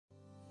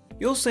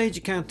Your Sage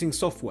accounting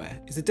software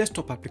is a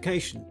desktop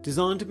application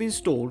designed to be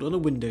installed on a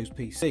Windows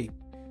PC.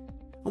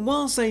 And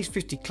while Sage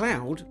 50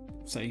 Cloud,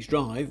 Sage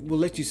Drive, will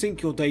let you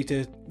sync your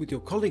data with your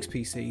colleagues'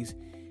 PCs,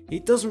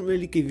 it doesn't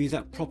really give you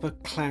that proper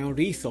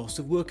cloud ethos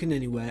of working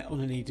anywhere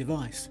on any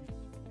device.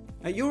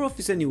 At Your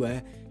Office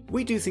Anywhere,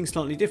 we do things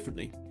slightly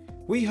differently.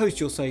 We host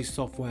your Sage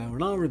software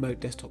on our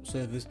remote desktop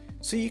servers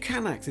so you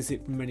can access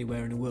it from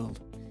anywhere in the world.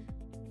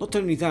 Not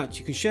only that,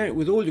 you can share it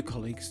with all your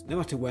colleagues, no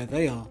matter where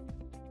they are.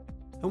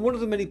 And one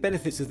of the many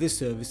benefits of this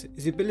service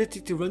is the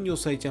ability to run your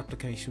Sage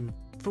application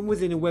from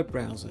within a web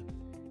browser,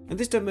 and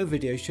this demo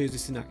video shows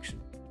this in action.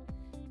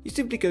 You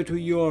simply go to a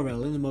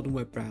URL in a modern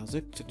web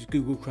browser, such as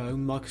Google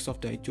Chrome,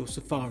 Microsoft Edge or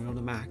Safari on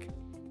a Mac,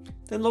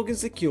 then log in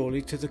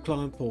securely to the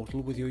client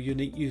portal with your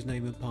unique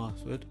username and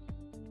password.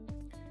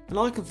 An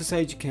icon for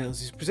Sage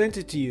accounts is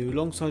presented to you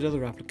alongside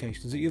other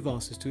applications that you've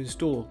asked us to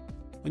install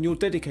on your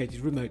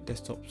dedicated remote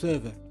desktop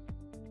server.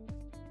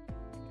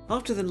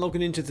 After then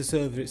logging into the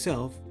server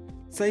itself,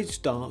 Sage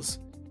starts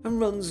and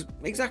runs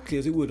exactly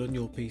as it would on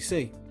your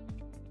PC.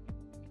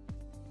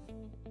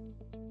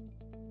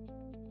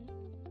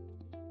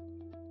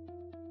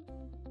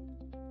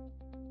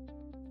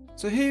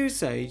 So here is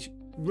Sage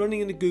running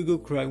in a Google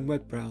Chrome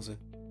web browser.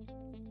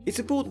 It's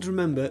important to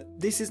remember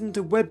this isn't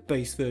a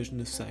web-based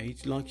version of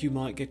Sage like you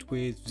might get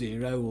with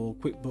Xero or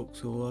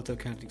QuickBooks or other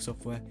accounting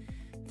software.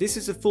 This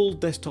is a full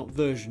desktop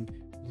version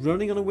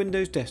running on a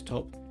Windows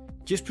desktop,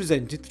 just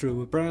presented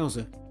through a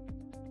browser.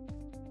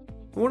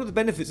 And one of the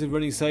benefits of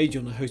running Sage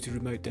on a hosted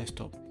remote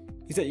desktop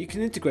is that you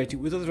can integrate it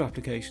with other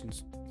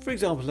applications, for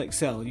example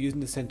Excel using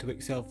the Send to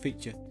Excel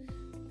feature,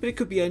 but it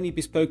could be any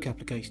bespoke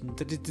application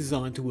that is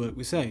designed to work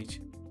with Sage.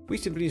 We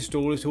simply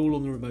install it all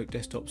on the remote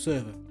desktop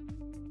server.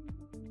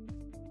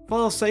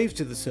 Files saved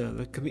to the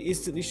server can be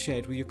instantly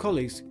shared with your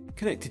colleagues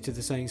connected to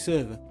the same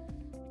server.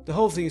 The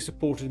whole thing is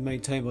supported and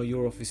maintained by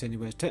Your Office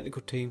Anywhere's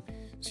technical team,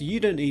 so you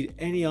don't need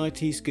any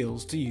IT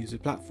skills to use the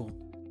platform.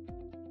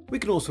 We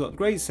can also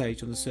upgrade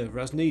Sage on the server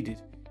as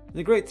needed, and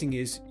the great thing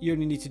is you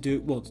only need to do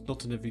it once,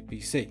 not on every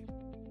PC.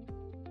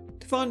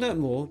 To find out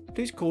more,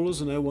 please call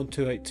us on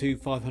 01282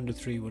 500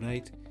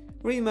 318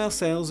 or email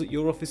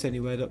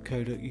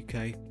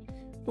sales@yourofficeanywhere.co.uk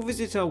or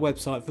visit our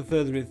website for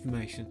further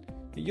information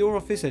at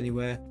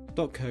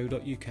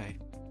yourofficeanywhere.co.uk.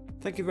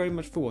 Thank you very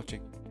much for watching.